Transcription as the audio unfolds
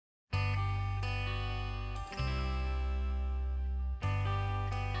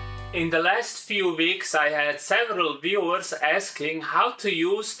In the last few weeks I had several viewers asking how to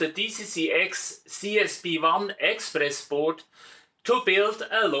use the DCC EX CSB-1 Express board to build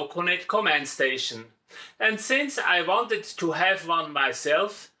a Loconet command station. And since I wanted to have one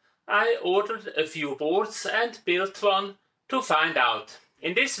myself, I ordered a few boards and built one to find out.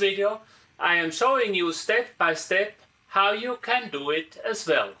 In this video I am showing you step by step how you can do it as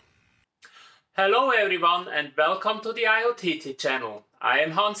well. Hello everyone and welcome to the IoTT channel. I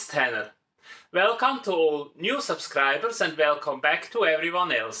am Hans Tanner. Welcome to all new subscribers and welcome back to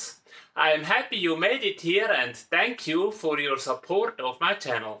everyone else. I am happy you made it here and thank you for your support of my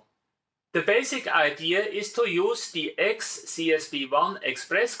channel. The basic idea is to use the EX-CSB1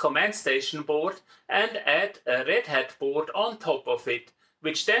 Express command station board and add a RedHat board on top of it,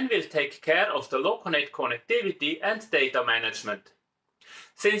 which then will take care of the Loconet connectivity and data management.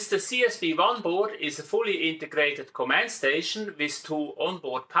 Since the CSB1 board is a fully integrated command station with two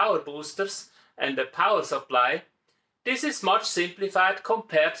onboard power boosters and a power supply, this is much simplified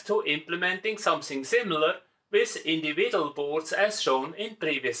compared to implementing something similar with individual boards as shown in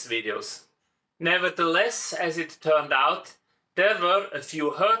previous videos. Nevertheless, as it turned out, there were a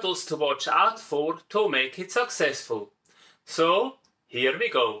few hurdles to watch out for to make it successful. So, here we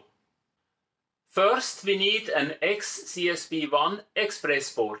go. First, we need an EX-CSB1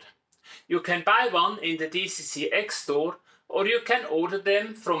 Express board. You can buy one in the DCC EX store or you can order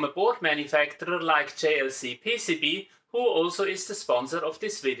them from a board manufacturer like JLC PCB, who also is the sponsor of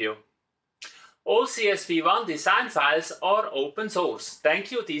this video. All CSB1 design files are open source,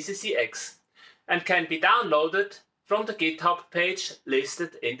 thank you DCC EX, and can be downloaded from the GitHub page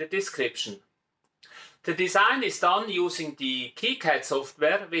listed in the description. The design is done using the KiCad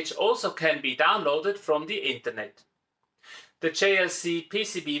software, which also can be downloaded from the internet. The JLC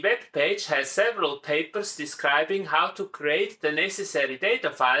PCB webpage has several papers describing how to create the necessary data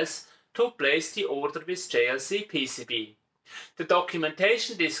files to place the order with JLC PCB. The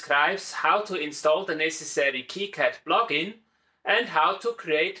documentation describes how to install the necessary KiCad plugin and how to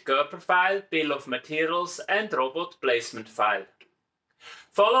create Gerber file, bill of materials and robot placement file.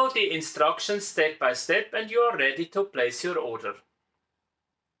 Follow the instructions step by step and you are ready to place your order.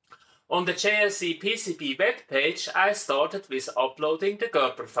 On the JLC PCB webpage I started with uploading the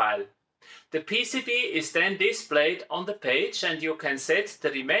Gerber file. The PCB is then displayed on the page and you can set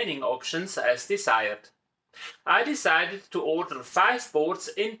the remaining options as desired. I decided to order 5 boards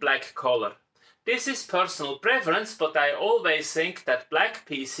in black color. This is personal preference, but I always think that black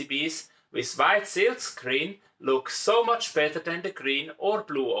PCBs with white silk screen looks so much better than the green or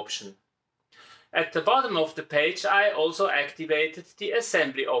blue option. At the bottom of the page I also activated the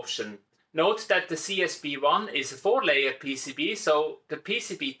assembly option. Note that the CSB1 is a 4-layer PCB, so the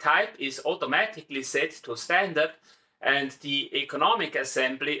PCB type is automatically set to standard and the economic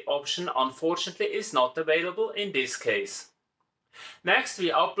assembly option unfortunately is not available in this case. Next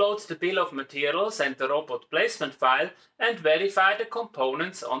we upload the bill of materials and the robot placement file and verify the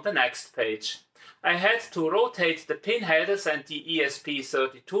components on the next page. I had to rotate the pin headers and the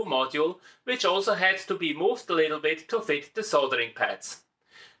ESP32 module, which also had to be moved a little bit to fit the soldering pads.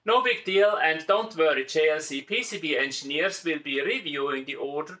 No big deal, and don't worry, JLC PCB engineers will be reviewing the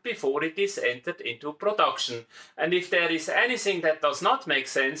order before it is entered into production, and if there is anything that does not make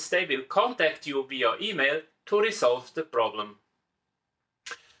sense, they will contact you via email to resolve the problem.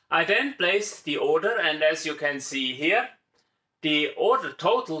 I then placed the order and as you can see here, the order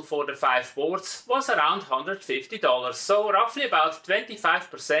total for the 5 boards was around $150, so roughly about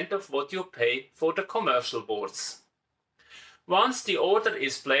 25% of what you pay for the commercial boards. Once the order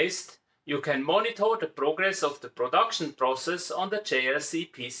is placed, you can monitor the progress of the production process on the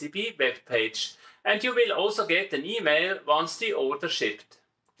JLC PCB webpage, and you will also get an email once the order shipped.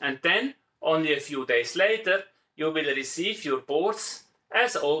 And then, only a few days later, you will receive your boards,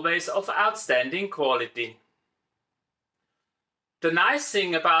 as always of outstanding quality. The nice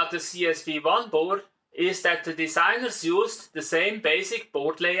thing about the CSB1 board is that the designers used the same basic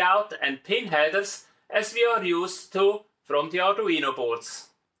board layout and pin headers as we are used to from the Arduino boards.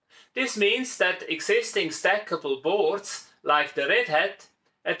 This means that existing stackable boards like the RedHat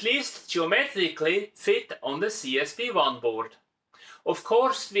at least geometrically fit on the CSB1 board. Of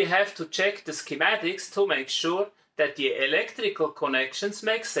course, we have to check the schematics to make sure that the electrical connections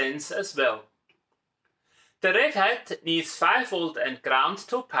make sense as well. The RedHat needs 5 volt and ground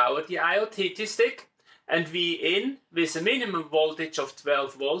to power the IoTT stick and V-in with a minimum voltage of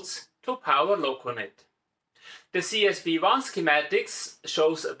 12 volts to power Loconet. The CSB1 schematics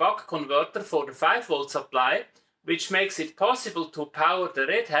shows a buck converter for the 5 volt supply, which makes it possible to power the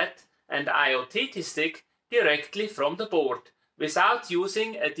RedHat and IoTT stick directly from the board, without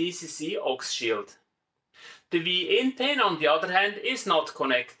using a DCC aux shield. The V-in pin, on the other hand, is not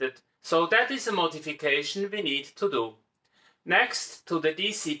connected, so that is a modification we need to do. Next to the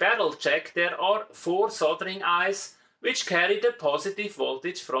DC barrel jack there are 4 soldering eyes which carry the positive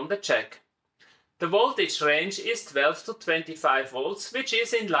voltage from the jack. The voltage range is 12 to 25 volts, which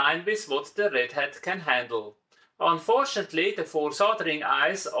is in line with what the RedHat can handle. Unfortunately, the 4 soldering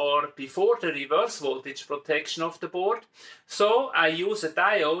eyes are before the reverse voltage protection of the board, so I use a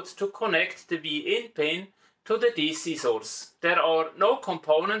diode to connect the V-in pin to the DC source. There are no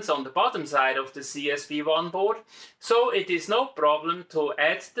components on the bottom side of the CSB1 board, so it is no problem to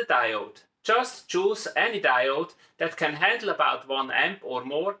add the diode. Just choose any diode that can handle about 1 amp or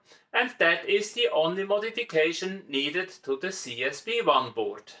more, and that is the only modification needed to the CSB1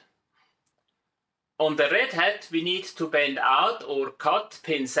 board. On the RedHat we need to bend out or cut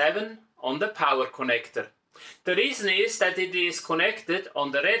pin 7 on the power connector. The reason is that it is connected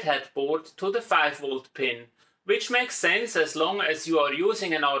on the RedHat board to the 5 volt pin, which makes sense as long as you are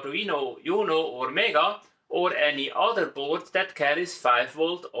using an Arduino Uno or Mega or any other board that carries 5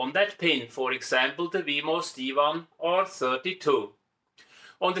 volt on that pin, for example the VMOS D1 or 32.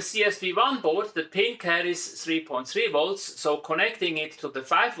 On the CSB1 board the pin carries 3.3 volts, so connecting it to the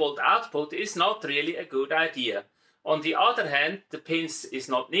 5 volt output is not really a good idea. On the other hand, the pins is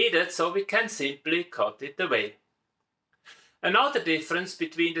not needed, so we can simply cut it away. Another difference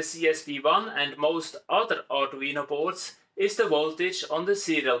between the CSB1 and most other Arduino boards is the voltage on the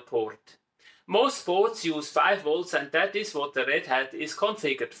serial port. Most boards use 5 volts and that is what the RedHat is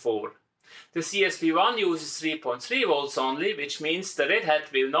configured for. The CSB1 uses 3.3 volts only, which means the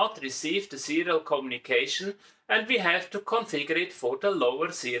RedHat will not receive the serial communication and we have to configure it for the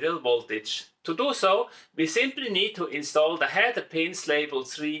lower serial voltage. To do so, we simply need to install the header pins labeled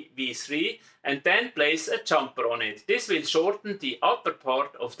 3V3 and then place a jumper on it. This will shorten the upper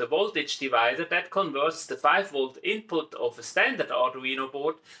part of the voltage divider that converts the 5 volt input of a standard Arduino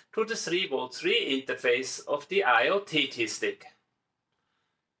board to the 3V3 interface of the IoTT stick.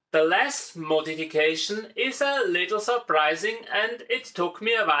 The last modification is a little surprising and it took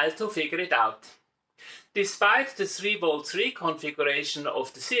me a while to figure it out. Despite the 3V3 configuration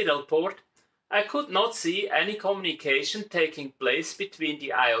of the serial port, I could not see any communication taking place between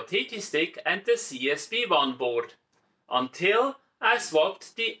the IoTT stick and the CSB1 board, until I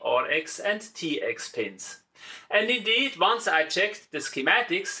swapped the RX and TX pins. And indeed, once I checked the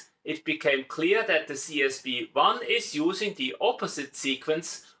schematics, it became clear that the CSB1 is using the opposite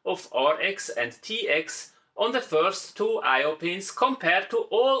sequence of RX and TX on the first 2 I/O pins compared to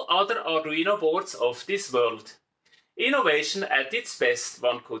all other Arduino boards of this world. Innovation at its best,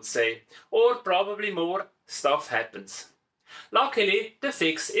 one could say, or probably more stuff happens. Luckily, the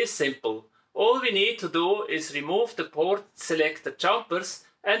fix is simple. All we need to do is remove the port selector jumpers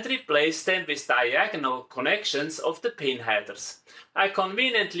and replace them with diagonal connections of the pin headers. I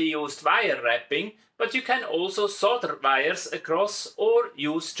conveniently used wire wrapping, but you can also solder wires across or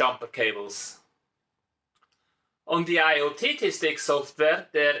use jumper cables. On the IoTT stick software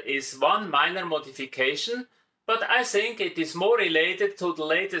there is one minor modification, but I think it is more related to the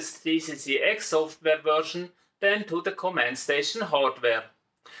latest DCC EX software version than to the command station hardware.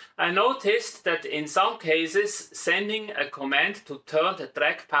 I noticed that in some cases sending a command to turn the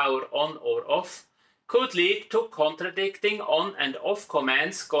track power on or off could lead to contradicting on and off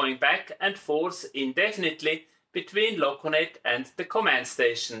commands going back and forth indefinitely between Loconet and the command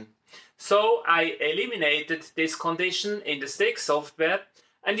station. So I eliminated this condition in the stick software,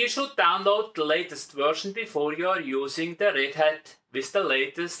 and you should download the latest version before you are using the RedHat with the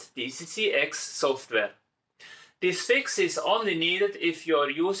latest DCC EX software. This fix is only needed if you are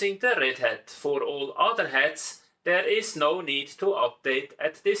using the RedHat. For all other hats, there is no need to update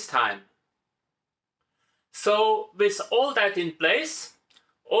at this time. So, with all that in place,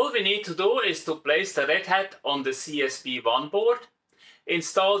 all we need to do is to place the RedHat on the CSB1 board,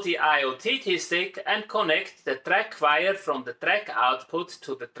 install the IoTT stick and connect the track wire from the track output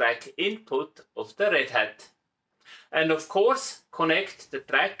to the track input of the RedHat. And of course, connect the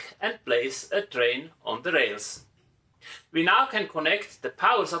track and place a drain on the rails. We now can connect the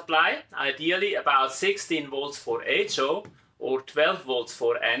power supply, ideally about 16 volts for HO or 12 volts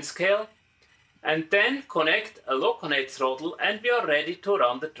for N-scale, and then connect a Loconet throttle and we are ready to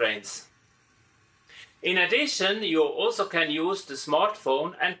run the trains. In addition, you also can use the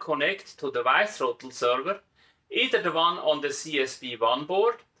smartphone and connect to the Y-throttle server, either the one on the CSB1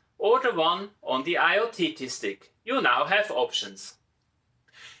 board or the one on the IoTT stick. You now have options.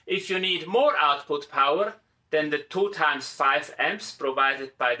 If you need more output power than the 2 × 5 amps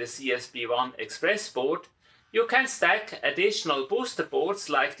provided by the CSB1 Express board, You can stack additional booster boards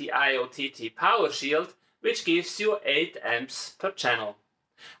like the IoTT Power Shield, which gives you 8 amps per channel.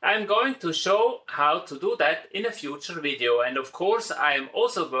 I'm going to show how to do that in a future video, and of course I am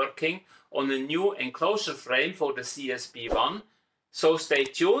also working on a new enclosure frame for the CSB1, so stay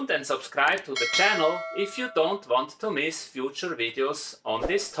tuned and subscribe to the channel if you don't want to miss future videos on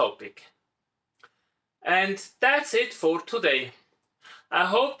this topic. And that's it for today. I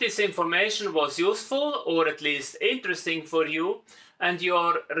hope this information was useful or at least interesting for you, and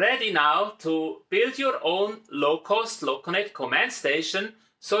you're ready now to build your own low-cost Loconet command station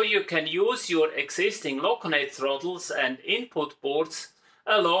so you can use your existing Loconet throttles and input boards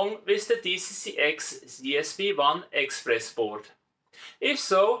along with the DCC EX CSB-1 Express board. If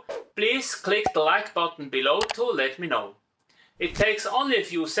so, please click the like button below to let me know. It takes only a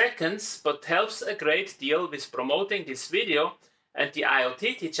few seconds, but helps a great deal with promoting this video and the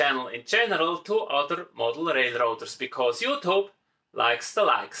IoTT channel in general to other model railroaders, because YouTube likes the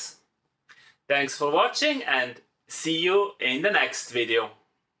likes. Thanks for watching and see you in the next video.